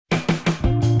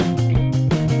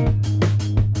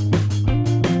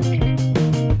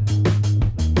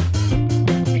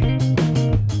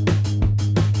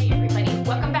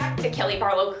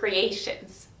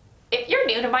Creations. If you're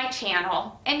new to my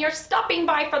channel and you're stopping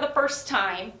by for the first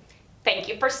time, thank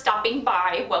you for stopping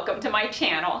by. Welcome to my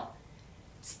channel.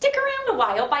 Stick around a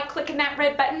while by clicking that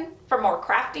red button for more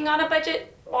crafting on a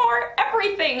budget, more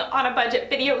everything on a budget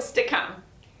videos to come.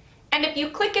 And if you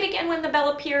click it again when the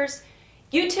bell appears,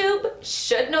 YouTube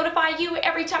should notify you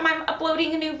every time I'm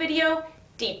uploading a new video,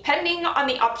 depending on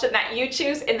the option that you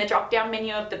choose in the drop-down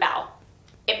menu of the bell.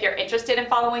 If you're interested in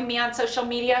following me on social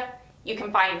media, you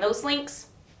can find those links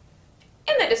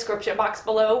in the description box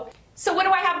below. So what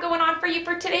do I have going on for you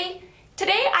for today?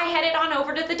 Today I headed on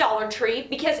over to the Dollar Tree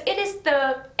because it is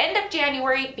the end of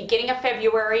January, beginning of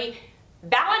February.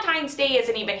 Valentine's Day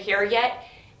isn't even here yet.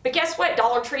 But guess what?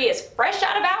 Dollar Tree is fresh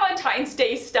out of Valentine's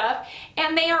Day stuff,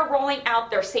 and they are rolling out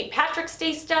their St. Patrick's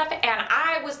Day stuff, and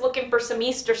I was looking for some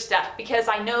Easter stuff because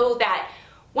I know that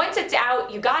once it's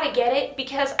out, you gotta get it,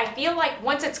 because I feel like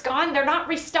once it's gone, they're not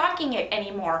restocking it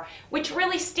anymore, which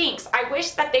really stinks. I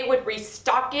wish that they would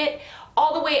restock it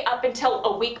all the way up until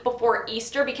a week before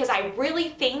Easter, because I really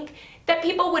think that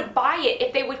people would buy it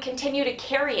if they would continue to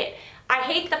carry it. I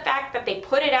hate the fact that they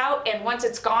put it out and once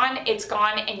it's gone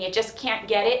and you just can't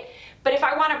get it. But if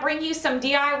I want to bring you some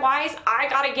DIYs, I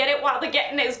gotta get it while the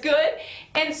getting is good.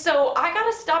 And so I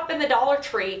gotta stop in the Dollar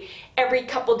Tree every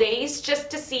couple days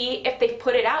just to see if they've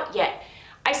put it out yet.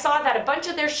 I saw that a bunch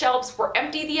of their shelves were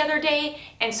empty the other day,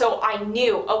 and so I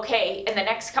knew, okay, in the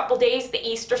next couple days the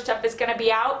Easter stuff is gonna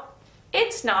be out.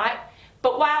 It's not.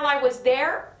 But while I was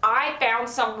there, I found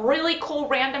some really cool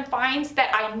random finds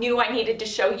that I knew I needed to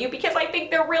show you because I think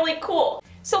they're really cool.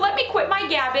 So let me quit my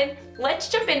gabbing, let's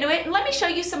jump into it, and let me show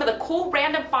you some of the cool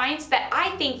random finds that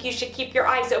I think you should keep your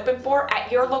eyes open for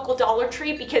at your local Dollar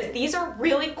Tree, because these are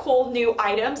really cool new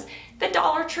items that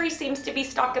Dollar Tree seems to be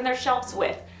stocking their shelves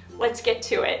with. Let's get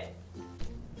to it.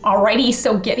 Alrighty,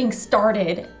 so getting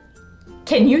started.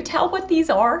 Can you tell what these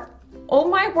are? Oh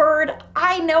my word,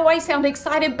 I know I sound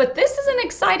excited, but this is an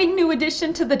exciting new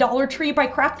addition to the Dollar Tree by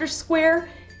Crafter's Square.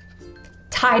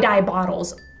 Tie-dye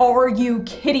bottles. Are you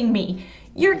kidding me?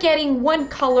 You're getting one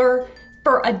color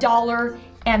for $1,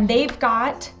 and they've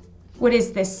got, what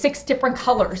is this, 6 different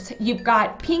colors. You've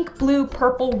got pink, blue,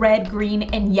 purple, red, green,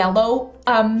 and yellow.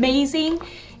 Amazing.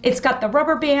 It's got the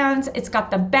rubber bands, it's got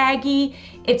the baggie,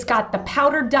 it's got the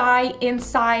powder dye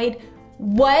inside.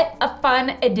 What a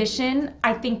fun addition.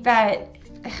 I think that,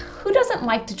 who doesn't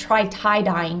like to try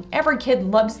tie-dyeing? Every kid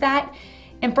loves that.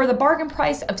 And for the bargain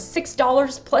price of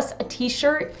 $6 plus a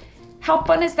t-shirt, how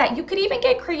fun is that? You could even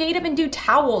get creative and do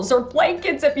towels or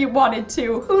blankets if you wanted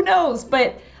to. Who knows?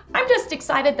 But I'm just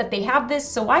excited that they have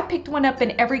this, so I picked one up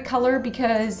in every color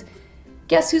because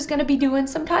guess who's gonna be doing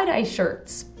some tie-dye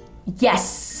shirts?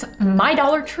 Yes, my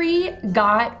Dollar Tree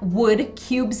got wood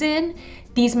cubes in.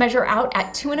 These measure out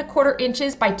at 2¼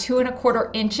 inches by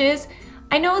 2¼ inches.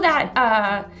 I know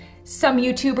that some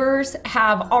YouTubers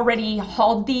have already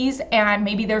hauled these and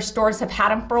maybe their stores have had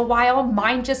them for a while.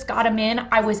 Mine just got them in.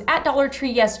 I was at Dollar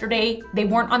Tree yesterday. They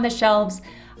weren't on the shelves.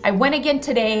 I went again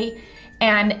today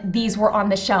and these were on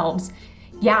the shelves.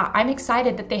 Yeah, I'm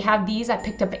excited that they have these. I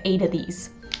picked up 8 of these.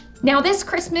 Now this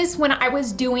Christmas, when I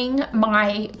was doing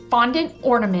my fondant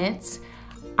ornaments,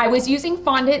 I was using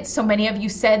fondant. So many of you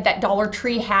said that Dollar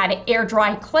Tree had air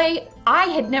dry clay. I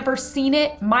had never seen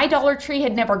it. My Dollar Tree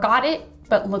had never got it,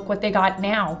 but look what they got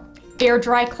now. Air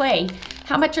dry clay.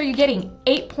 How much are you getting?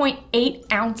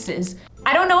 8.8 ounces.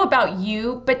 I don't know about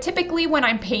you, but typically when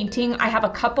I'm painting, I have a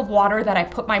cup of water that I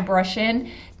put my brush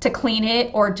in to clean it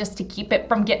or just to keep it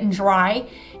from getting dry.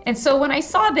 And so when I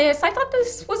saw this, I thought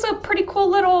this was a pretty cool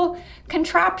little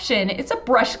contraption. It's a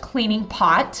brush cleaning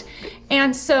pot.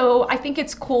 And so I think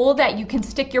it's cool that you can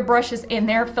stick your brushes in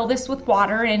there, fill this with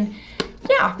water, and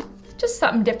yeah, just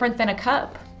something different than a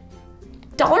cup.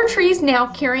 Dollar Tree's now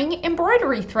carrying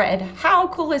embroidery thread. How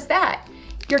cool is that?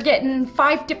 You're getting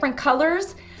 5 different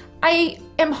colors. I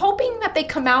am hoping that they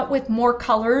come out with more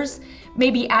colors,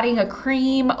 maybe adding a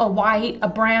cream, a white, a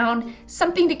brown,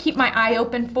 something to keep my eye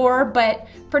open for, but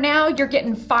for now you're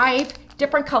getting 5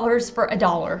 different colors for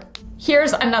 $1.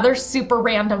 Here's another super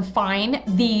random find,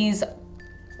 these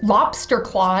lobster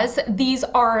claws. These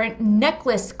are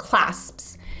necklace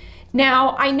clasps.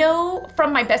 Now, I know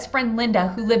from my best friend Linda,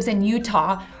 who lives in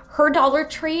Utah, her Dollar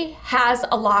Tree has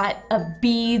a lot of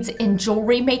beads and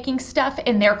jewelry making stuff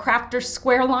in their Crafter's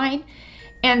Square line.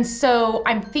 And so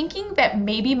I'm thinking that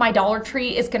maybe my Dollar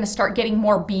Tree is gonna start getting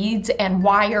more beads and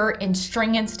wire and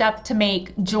string and stuff to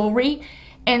make jewelry.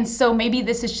 And so maybe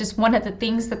this is just one of the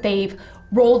things that they've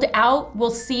rolled out. We'll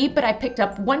see, but I picked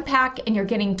up 1 pack and you're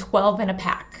getting 12 in a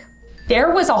pack.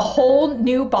 There was a whole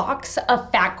new box of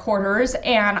fat quarters,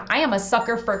 and I am a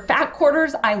sucker for fat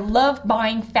quarters. I love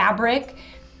buying fabric.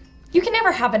 you can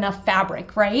never have enough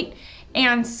fabric, right?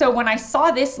 And so when I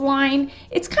saw this line,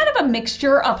 it's kind of a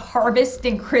mixture of harvest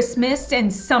and Christmas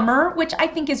and summer, which I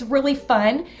think is really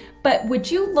fun. But would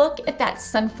you look at that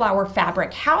sunflower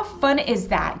fabric? How fun is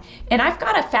that? And I've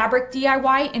got a fabric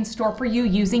DIY in store for you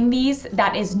using these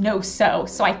that is no-sew.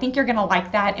 So I think you're gonna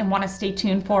like that and wanna stay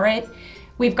tuned for it.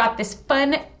 We've got this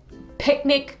fun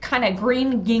picnic kind of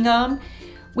green gingham.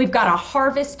 We've got a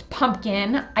harvest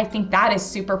pumpkin. I think that is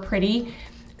super pretty.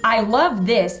 I love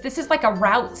this. This is like a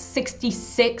Route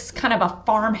 66 kind of a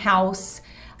farmhouse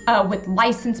with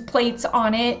license plates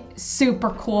on it.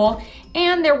 Super cool.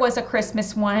 And there was a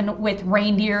Christmas one with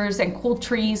reindeers and cool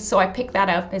trees, so I picked that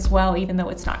up as well, even though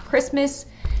it's not Christmas.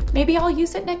 Maybe I'll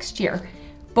use it next year.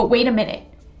 But wait a minute.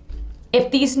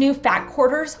 If these new fat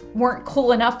quarters weren't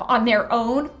cool enough on their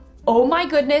own, oh my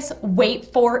goodness, wait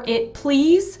for it,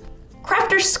 please.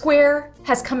 Crafter's Square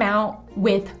has come out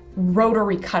with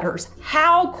rotary cutters.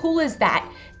 How cool is that?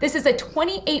 This is a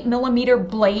 28mm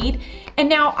blade. And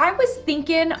now I was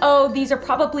thinking, oh, these are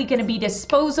probably gonna be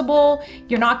disposable.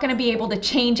 You're not gonna be able to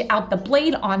change out the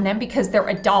blade on them because they're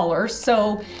 $1.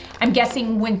 So I'm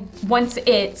guessing once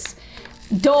it's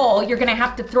dull, you're gonna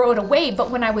have to throw it away. But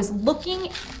when I was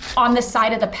looking on the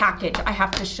side of the package, I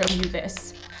have to show you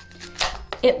this.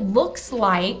 It looks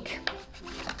like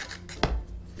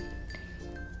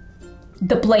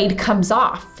the blade comes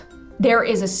off. There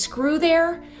is a screw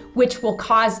there, which will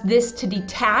cause this to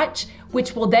detach,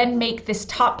 which will then make this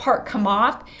top part come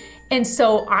off. And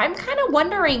so I'm kind of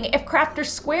wondering if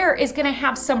Crafter's Square is gonna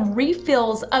have some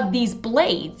refills of these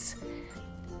blades.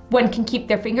 One can keep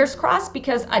their fingers crossed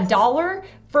because $1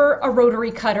 for a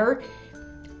rotary cutter,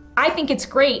 I think it's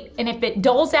great. And if it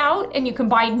dulls out and you can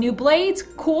buy new blades,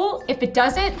 cool. If it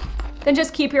doesn't, then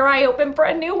just keep your eye open for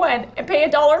a new one and pay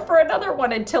 $1 for another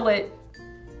one until it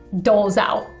dulls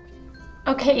out.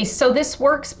 Okay, so this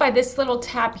works by this little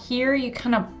tab here. You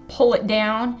kind of pull it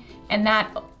down and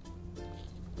that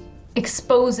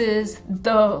exposes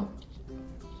the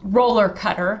roller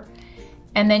cutter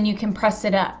and then you can press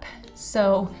it up.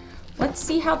 So let's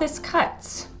see how this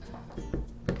cuts.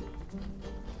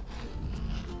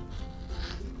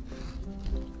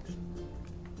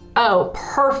 Oh,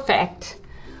 perfect.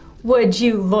 Would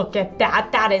you look at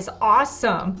that? That is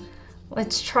awesome.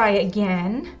 Let's try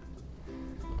again.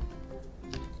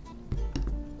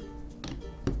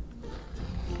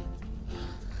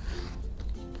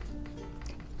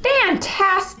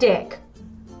 Fantastic!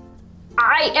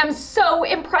 I am so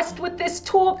impressed with this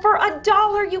tool. For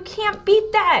 $1, you can't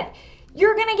beat that.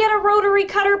 You're gonna get a rotary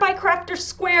cutter by Crafter's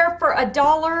Square for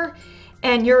 $1,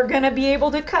 and you're gonna be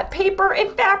able to cut paper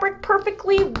and fabric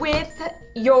perfectly with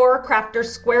your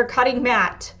Crafter's Square cutting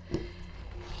mat.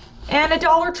 And a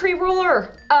Dollar Tree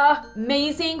ruler.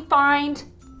 Amazing find.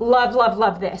 Love, love,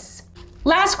 love this.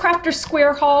 Last Crafter's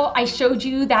Square haul, I showed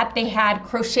you that they had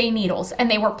crochet needles and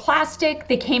they were plastic.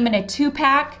 They came in a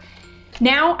 2-pack.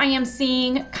 Now I am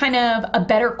seeing kind of a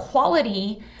better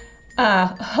quality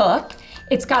hook.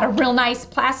 It's got a real nice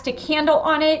plastic handle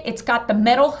on it. It's got the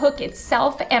metal hook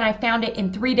itself, and I found it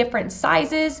in 3 different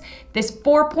sizes. This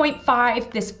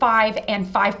 4.5, this 5, and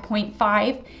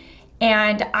 5.5.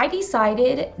 And I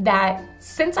decided that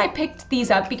since I picked these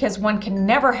up because one can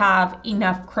never have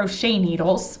enough crochet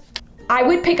needles, I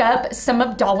would pick up some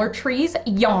of Dollar Tree's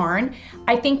yarn.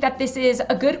 I think that this is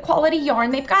a good quality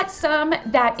yarn. They've got some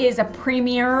that is a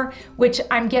premier, which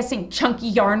I'm guessing chunky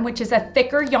yarn, which is a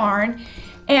thicker yarn.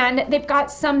 And they've got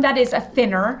some that is a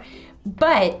thinner,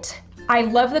 but I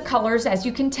love the colors. As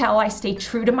you can tell, I stay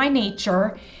true to my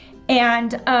nature.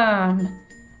 And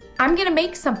I'm gonna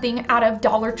make something out of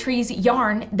Dollar Tree's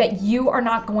yarn that you are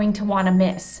not going to wanna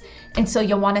miss. And so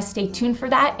you'll wanna stay tuned for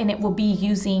that, and it will be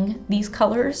using these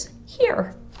colors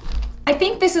here. I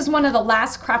think this is one of the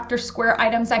last Crafter's Square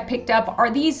items I picked up.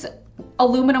 Are these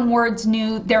aluminum words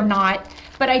new? They're not,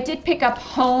 but I did pick up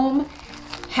home,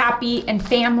 happy, and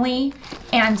family.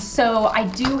 And so I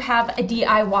do have a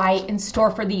DIY in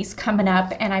store for these coming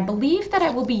up, and I believe that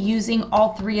I will be using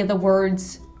all 3 of the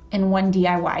words in one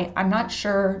DIY. I'm not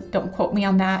sure, don't quote me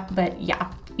on that, but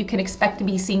yeah, you can expect to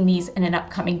be seeing these in an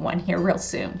upcoming one here real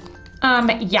soon.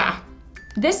 Yeah,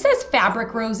 this says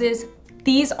fabric roses.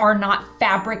 These are not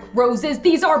fabric roses,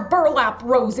 these are burlap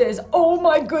roses. Oh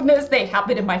my goodness, they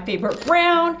have it in my favorite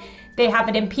brown, they have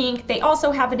it in pink, they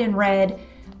also have it in red.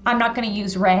 I'm not gonna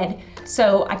use red,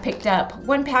 so I picked up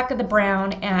 1 pack of the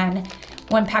brown and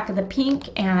 1 pack of the pink,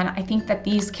 and I think that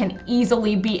these can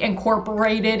easily be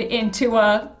incorporated into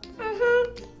a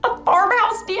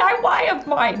farmhouse DIY of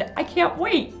mine. I can't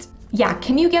wait. Yeah,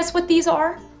 can you guess what these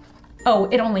are? Oh,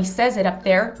 it only says it up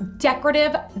there.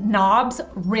 Decorative knobs,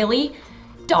 really?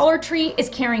 Dollar Tree is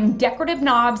carrying decorative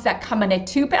knobs that come in a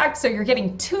 2-pack, so you're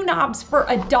getting 2 knobs for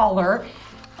 $1.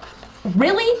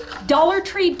 Really? Dollar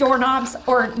Tree doorknobs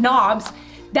or knobs?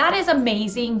 That is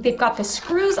amazing. They've got the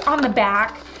screws on the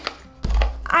back.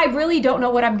 I really don't know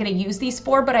what I'm gonna use these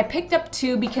for, but I picked up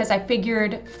 2 because I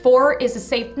figured 4 is a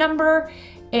safe number,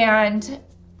 and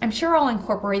I'm sure I'll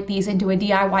incorporate these into a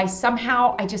DIY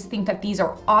somehow. I just think that these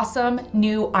are awesome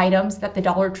new items that the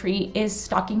Dollar Tree is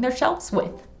stocking their shelves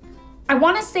with. I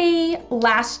wanna say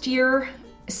last year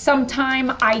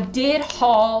sometime I did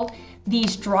haul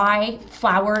these dry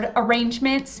flowered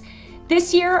arrangements.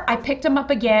 This year I picked them up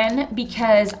again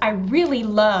because I really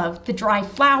love the dry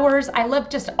flowers. I love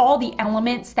just all the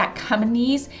elements that come in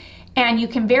these, and you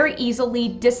can very easily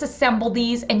disassemble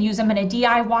these and use them in a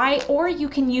DIY, or you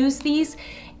can use these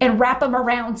and wrap them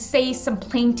around, say, some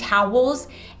plain towels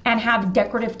and have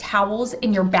decorative towels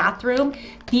in your bathroom.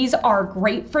 These are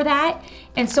great for that.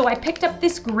 And so I picked up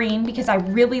this green because I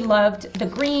really loved the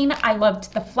green. I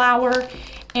loved the flower.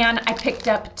 And I picked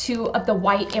up 2 of the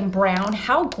white and brown.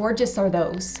 How gorgeous are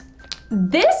those?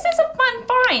 This is a fun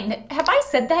find. Have I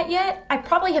said that yet? I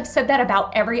probably have said that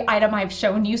about every item I've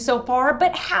shown you so far,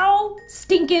 but how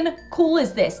stinking cool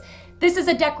is this? This is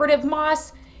a decorative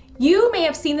moss. You may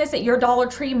have seen this at your Dollar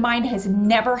Tree. Mine has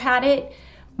never had it.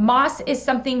 Moss is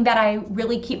something that I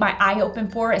really keep my eye open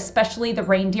for, especially the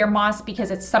reindeer moss,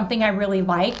 because it's something I really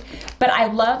like. But I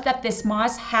love that this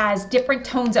moss has different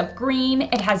tones of green,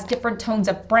 it has different tones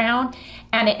of brown,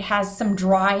 and it has some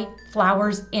dry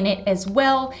flowers in it as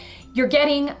well. You're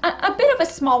getting a bit of a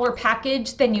smaller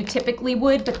package than you typically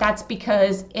would, but that's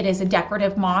because it is a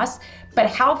decorative moss. But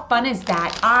how fun is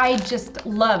that? I just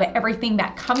love everything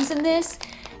that comes in this.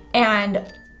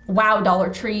 And wow, Dollar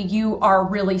Tree, you are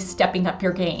really stepping up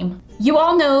your game. You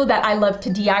all know that I love to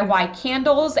DIY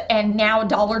candles, and now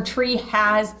Dollar Tree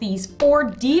has these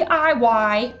 4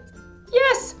 DIY,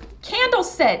 yes, candle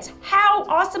sets. How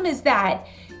awesome is that?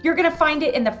 You're gonna find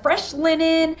it in the fresh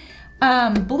linen,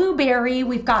 blueberry,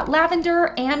 we've got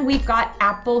lavender, and we've got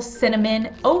apple,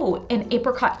 cinnamon, oh, and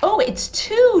apricot. Oh, it's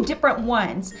 2 different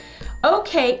ones.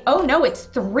 Okay, oh no, it's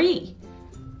 3.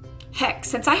 Heck,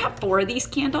 since I have 4 of these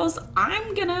candles,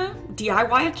 I'm gonna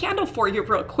DIY a candle for you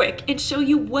real quick and show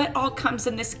you what all comes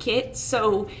in this kit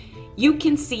so you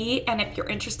can see, and if you're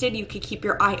interested, you can keep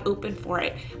your eye open for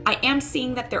it. I am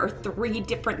seeing that there are 3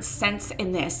 different scents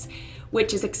in this,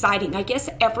 which is exciting. I guess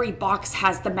every box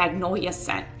has the magnolia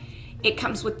scent. It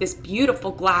comes with this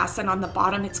beautiful glass, and on the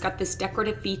bottom it's got this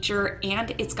decorative feature,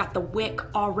 and it's got the wick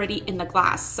already in the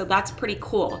glass, so that's pretty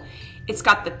cool. It's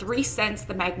got the 3 scents,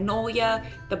 the magnolia,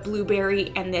 the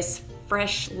blueberry, and this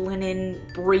fresh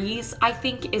linen breeze, I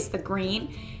think is the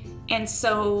green. And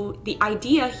so the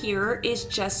idea here is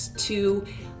just to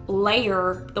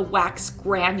layer the wax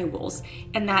granules,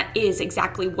 and that is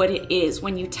exactly what it is.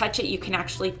 When you touch it, you can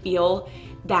actually feel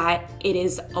that it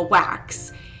is a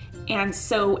wax. And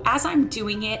so as I'm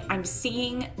doing it, I'm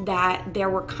seeing that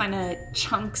there were kind of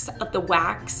chunks of the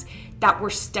wax that were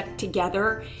stuck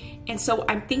together. And so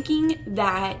I'm thinking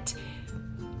that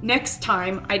next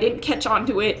time, I didn't catch on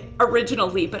to it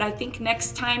originally, but I think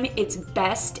next time it's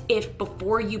best if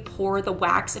before you pour the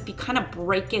wax, if you kind of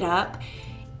break it up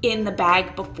in the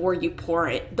bag before you pour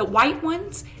it. The white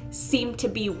ones seem to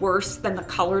be worse than the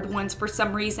colored ones for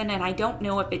some reason, and I don't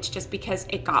know if it's just because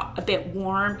it got a bit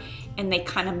warm and they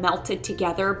kind of melted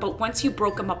together, but once you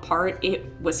broke them apart, it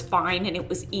was fine and it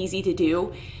was easy to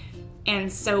do.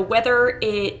 And so whether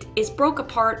it is broke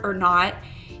apart or not,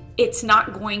 it's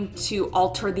not going to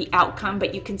alter the outcome,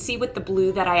 but you can see with the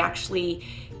blue that I actually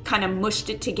kind of mushed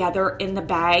it together in the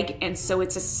bag, and so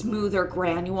it's a smoother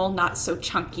granule, not so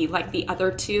chunky like the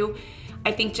other 2.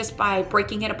 I think just by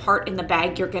breaking it apart in the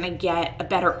bag, you're gonna get a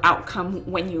better outcome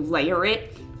when you layer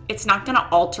it. It's not gonna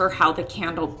alter how the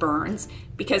candle burns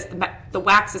because the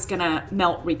wax is gonna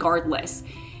melt regardless.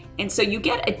 And so you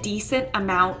get a decent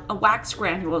amount of wax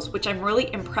granules, which I'm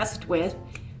really impressed with,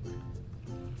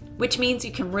 which means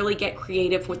you can really get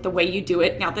creative with the way you do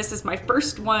it. Now, this is my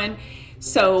first one,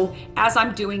 so as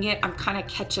I'm doing it, I'm kind of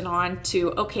catching on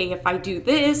to, okay, if I do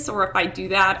this or if I do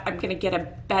that, I'm gonna get a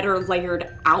better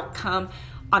layered outcome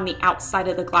on the outside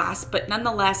of the glass. But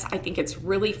nonetheless, I think it's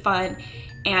really fun,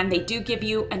 and they do give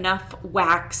you enough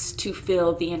wax to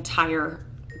fill the entire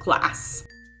glass.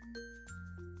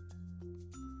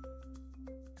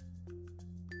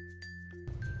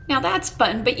 Now that's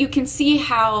fun, but you can see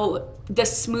how the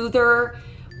smoother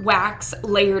wax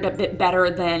layered a bit better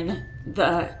than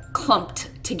the clumped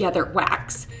together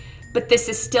wax. But this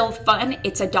is still fun.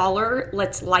 It's $1.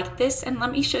 Let's light this and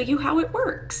let me show you how it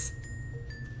works.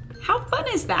 How fun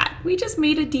is that? We just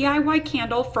made a DIY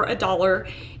candle for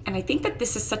 $1, and I think that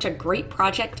this is such a great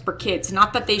project for kids.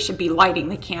 Not that they should be lighting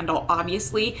the candle,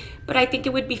 obviously, but I think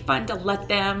it would be fun to let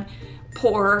them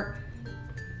pour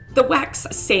the wax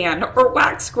sand or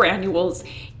wax granules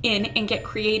in and get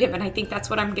creative, and I think that's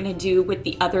what I'm gonna do with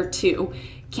the other 2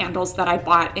 candles that I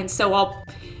bought. And so I'll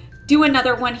do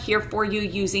another one here for you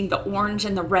using the orange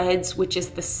and the reds, which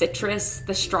is the citrus,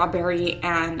 the strawberry,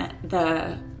 and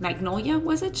the magnolia.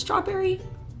 Was it strawberry?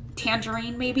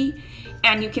 Tangerine maybe?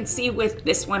 And you can see with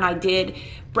this one I did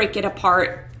break it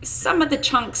apart. Some of the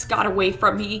chunks got away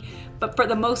from me, but for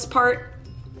the most part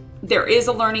there is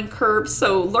a learning curve,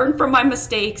 so learn from my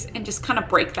mistakes and just kind of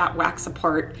break that wax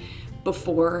apart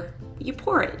before you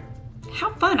pour it.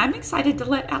 How fun. I'm excited to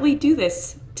let Allie do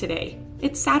this today.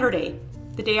 It's Saturday,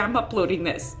 the day I'm uploading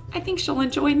this. I think she'll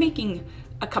enjoy making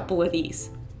a couple of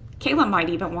these. Kayla might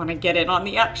even want to get in on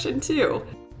the action too.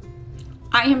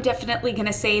 I am definitely going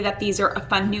to say that these are a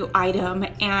fun new item,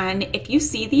 and if you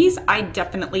see these, I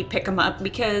definitely pick them up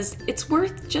because it's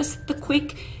worth just the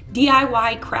quick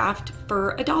DIY craft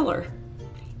for $1.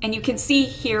 And you can see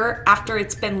here after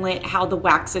it's been lit how the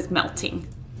wax is melting.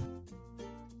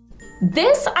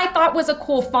 This I thought was a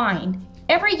cool find.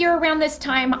 Every year around this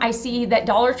time, I see that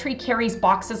Dollar Tree carries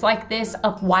boxes like this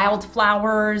of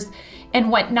wildflowers and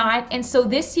whatnot. And so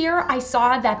this year I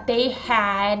saw that they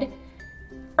had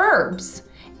herbs.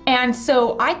 And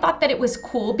so I thought that it was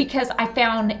cool because I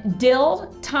found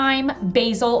dill, thyme,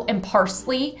 basil, and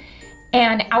parsley.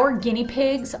 And our guinea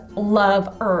pigs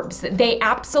love herbs. They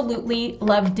absolutely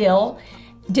love dill.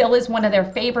 Dill is one of their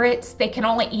favorites. They can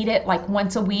only eat it like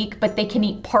once a week, but they can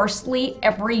eat parsley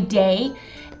every day.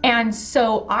 And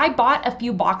so I bought a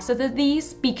few boxes of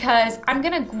these because I'm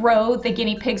gonna grow the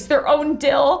guinea pigs their own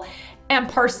dill and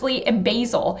parsley and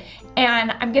basil.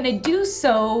 And I'm gonna do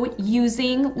so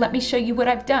using, let me show you what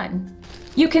I've done.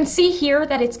 You can see here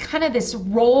that it's kind of this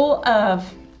roll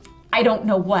of, I don't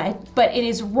know what, but it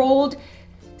is rolled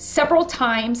several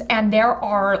times and there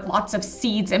are lots of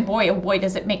seeds, and boy, oh boy,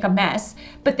 does it make a mess.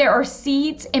 But there are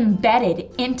seeds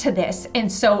embedded into this.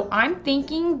 And so I'm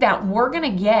thinking that we're gonna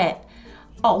get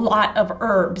a lot of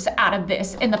herbs out of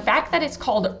this. And the fact that it's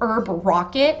called Herb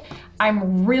Rocket,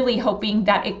 I'm really hoping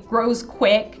that it grows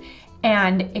quick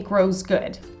and it grows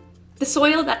good. The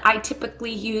soil that I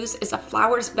typically use is a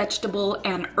flowers, vegetable,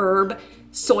 and herb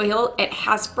soil. It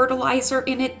has fertilizer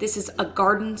in it. This is a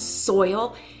garden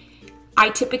soil. I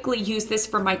typically use this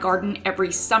for my garden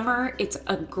every summer. It's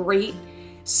a great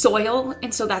soil,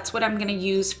 and so that's what I'm gonna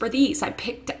use for these. I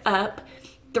picked up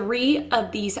 3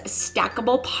 of these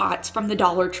stackable pots from the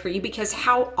Dollar Tree because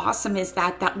how awesome is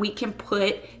that we can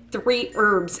put 3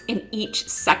 herbs in each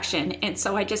section. And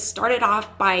so I just started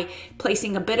off by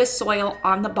placing a bit of soil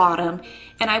on the bottom.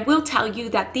 And I will tell you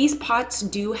that these pots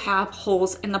do have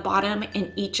holes in the bottom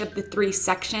in each of the 3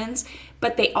 sections,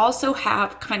 but they also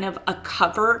have kind of a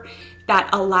cover that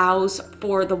allows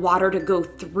for the water to go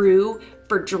through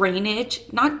for drainage.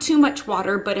 Not too much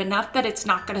water, but enough that it's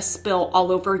not gonna spill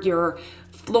all over your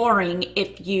flooring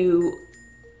if you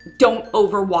don't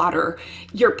overwater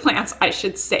your plants, I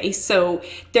should say. So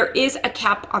there is a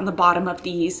cap on the bottom of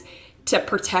these to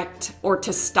protect or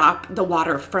to stop the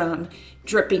water from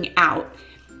dripping out.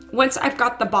 Once I've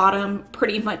got the bottom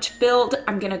pretty much filled,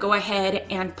 I'm gonna go ahead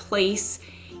and place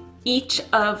each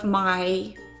of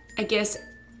my, I guess,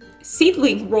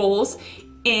 seedling rolls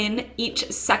in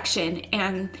each section.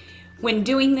 And when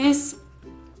doing this,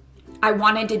 I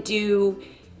wanted to do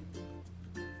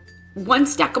 1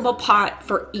 stackable pot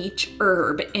for each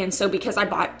herb. And so because I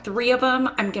bought 3 of them,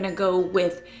 I'm gonna go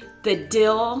with the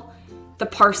dill, the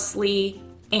parsley,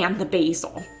 and the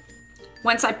basil.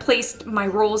 Once I placed my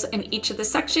rolls in each of the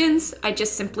sections, I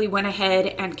just simply went ahead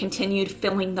and continued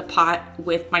filling the pot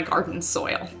with my garden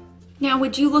soil. Now,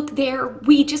 would you look there?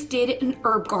 We just did an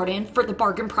herb garden for the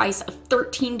bargain price of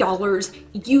 $13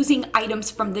 using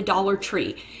items from the Dollar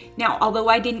Tree. Now, although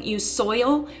I didn't use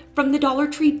soil from the Dollar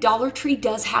Tree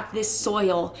does have this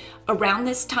soil around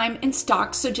this time in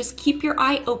stock, so just keep your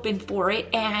eye open for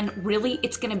it, and really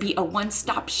it's gonna be a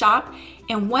one-stop shop.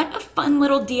 And what a fun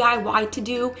little DIY to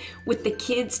do with the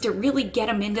kids to really get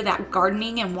them into that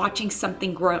gardening and watching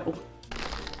something grow.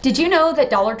 Did you know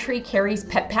that Dollar Tree carries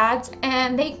pet pads,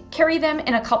 and they carry them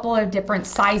in a couple of different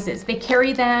sizes? They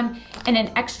carry them in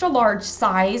an extra large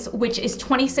size, which is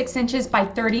 26 inches by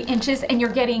 30 inches, and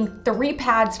you're getting 3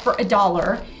 pads for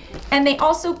 $1. And they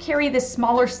also carry this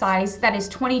smaller size that is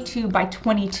 22 by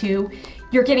 22.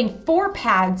 You're getting 4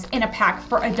 pads in a pack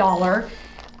for $1.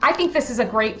 I think this is a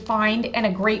great find and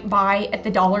a great buy at the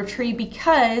Dollar Tree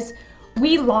because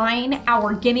we line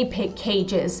our guinea pig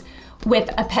cages with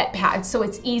a pet pad, so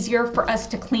it's easier for us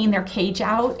to clean their cage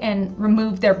out and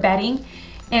remove their bedding.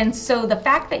 And so the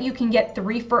fact that you can get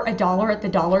 3 for $1 at the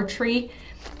Dollar Tree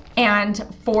and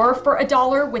 4 for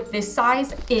 $1 with this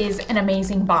size is an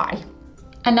amazing buy.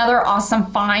 Another awesome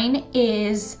find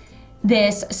is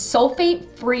this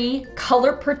sulfate-free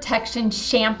color protection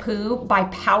shampoo by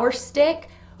Power Stick.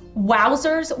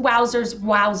 Wowzers, wowzers,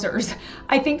 wowzers.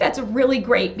 I think that's really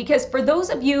great because for those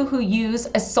of you who use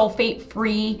a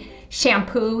sulfate-free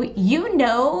shampoo, you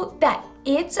know that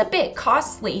it's a bit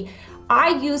costly. I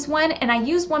use one, and I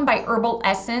use one by Herbal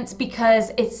Essence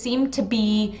because it seemed to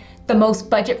be the most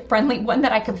budget-friendly one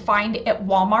that I could find at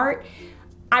Walmart.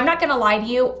 I'm not gonna lie to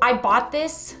you, I bought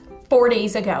this 4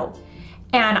 days ago.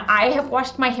 And I have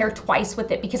washed my hair twice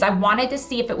with it because I wanted to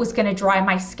see if it was gonna dry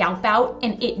my scalp out,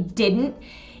 and it didn't.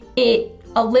 It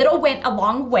a little went a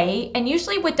long way, and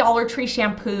usually with Dollar Tree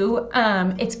shampoo,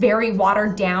 it's very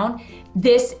watered down.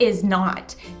 This is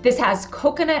not. This has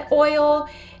coconut oil,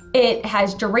 it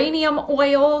has geranium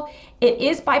oil, it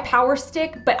is by Power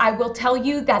Stick, but I will tell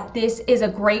you that this is a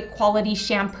great quality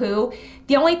shampoo.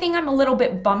 The only thing I'm a little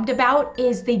bit bummed about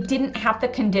is they didn't have the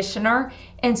conditioner,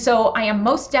 and so I am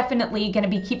most definitely gonna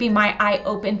be keeping my eye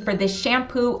open for this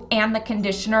shampoo and the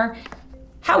conditioner.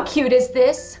 How cute is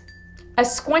this? A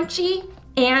scrunchie,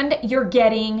 and you're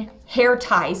getting hair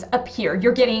ties up here.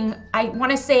 You're getting, I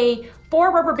wanna say,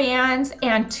 4 rubber bands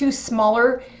and 2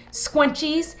 smaller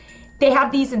scrunchies. They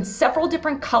have these in several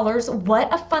different colors.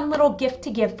 What a fun little gift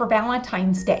to give for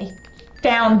Valentine's Day.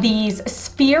 Found these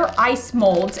sphere ice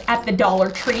molds at the Dollar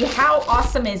Tree. How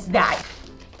awesome is that?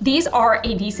 These are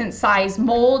a decent size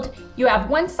mold. You have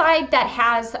one side that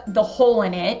has the hole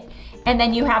in it, and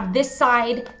then you have this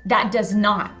side that does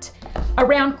not.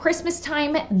 Around Christmas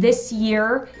time this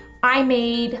year, I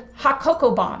made hot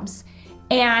cocoa bombs,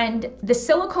 and the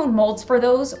silicone molds for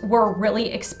those were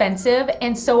really expensive.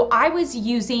 And so I was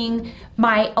using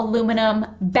my aluminum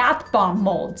bath bomb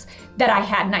molds that I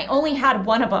had, and I only had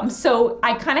one of them. So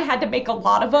I kind of had to make a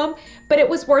lot of them, but it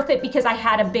was worth it because I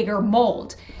had a bigger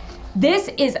mold. This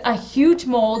is a huge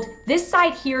mold. This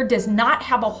side here does not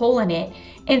have a hole in it.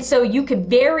 And so you could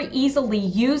very easily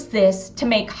use this to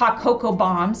make hot cocoa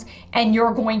bombs, and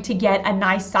you're going to get a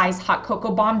nice size hot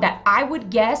cocoa bomb that I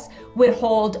would guess would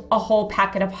hold a whole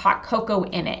packet of hot cocoa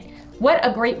in it. What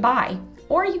a great buy.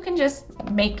 Or you can just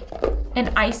make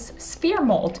an ice sphere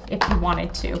mold if you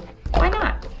wanted to. Why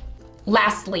not?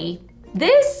 Lastly,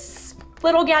 this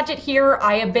little gadget here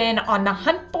I have been on the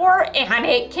hunt for, and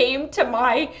it came to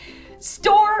my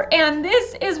store, and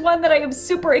this is one that I am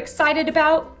super excited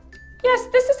about. Yes,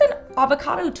 this is an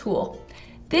avocado tool.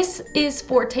 This is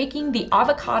for taking the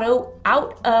avocado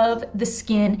out of the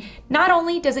skin. Not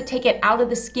only does it take it out of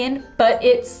the skin, but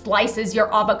it slices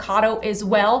your avocado as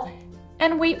well.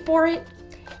 And wait for it.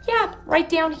 Yeah, right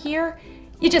down here.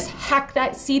 You just hack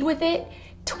that seed with it,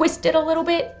 twist it a little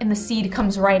bit, and the seed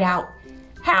comes right out.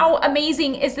 How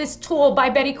amazing is this tool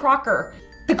by Betty Crocker?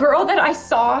 The girl that I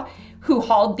saw who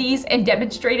hauled these and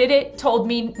demonstrated it told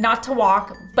me not to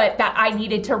walk, but that I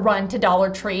needed to run to Dollar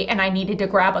Tree and I needed to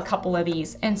grab a couple of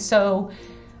these. And so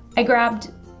I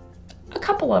grabbed a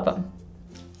couple of them.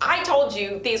 I told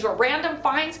you these were random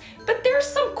finds, but there's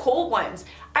some cool ones.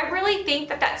 I really think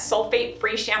that that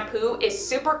sulfate-free shampoo is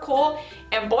super cool,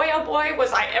 and boy oh boy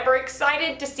was I ever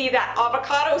excited to see that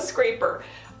avocado scraper.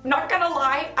 Not gonna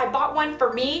lie, I bought one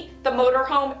for me, the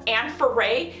motorhome, and for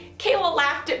Ray. Kayla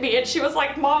laughed at me and she was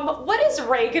like, Mom, what is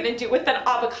Ray gonna do with an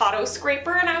avocado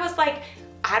scraper? And I was like,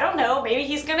 I don't know, maybe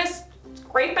he's gonna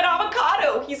scrape an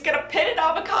avocado. He's gonna pit an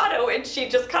avocado. And she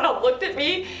just kind of looked at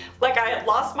me like I had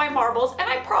lost my marbles, and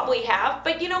I probably have,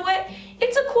 but you know what?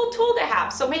 It's a cool tool to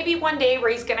have. So maybe one day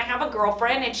Ray's gonna have a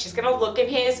girlfriend and she's gonna look in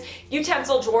his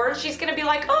utensil drawer and she's gonna be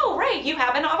like, oh, Ray, you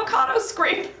have an avocado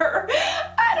scraper.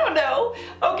 I don't know.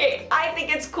 Okay, I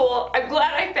think it's cool. I'm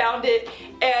glad I found it.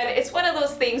 And it's one of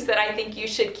those things that I think you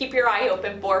should keep your eye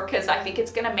open for, because I think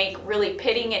it's gonna make really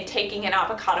pitting and taking an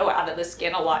avocado out of the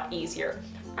skin a lot easier.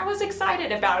 I was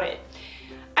excited about it.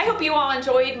 I hope you all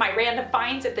enjoyed my random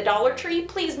finds at the Dollar Tree.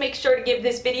 Please make sure to give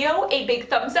this video a big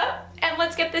thumbs up, and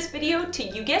let's get this video to,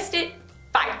 you guessed it,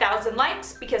 5,000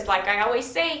 likes, because like I always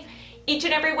say, each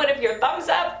and every one of your thumbs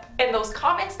up and those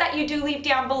comments that you do leave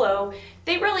down below,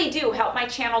 they really do help my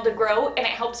channel to grow, and it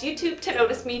helps YouTube to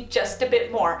notice me just a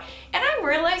bit more. And I'm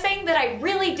realizing that I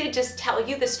really did just tell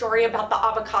you the story about the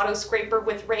avocado scraper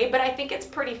with Ray, but I think it's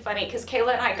pretty funny because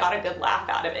Kayla and I got a good laugh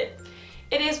out of it.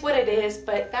 It is what it is,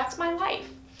 but that's my life.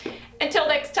 Until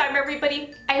next time,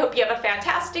 everybody, I hope you have a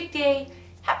fantastic day.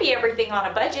 Happy everything on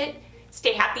a budget.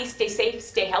 Stay happy, stay safe,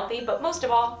 stay healthy, but most of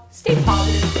all, stay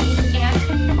positive.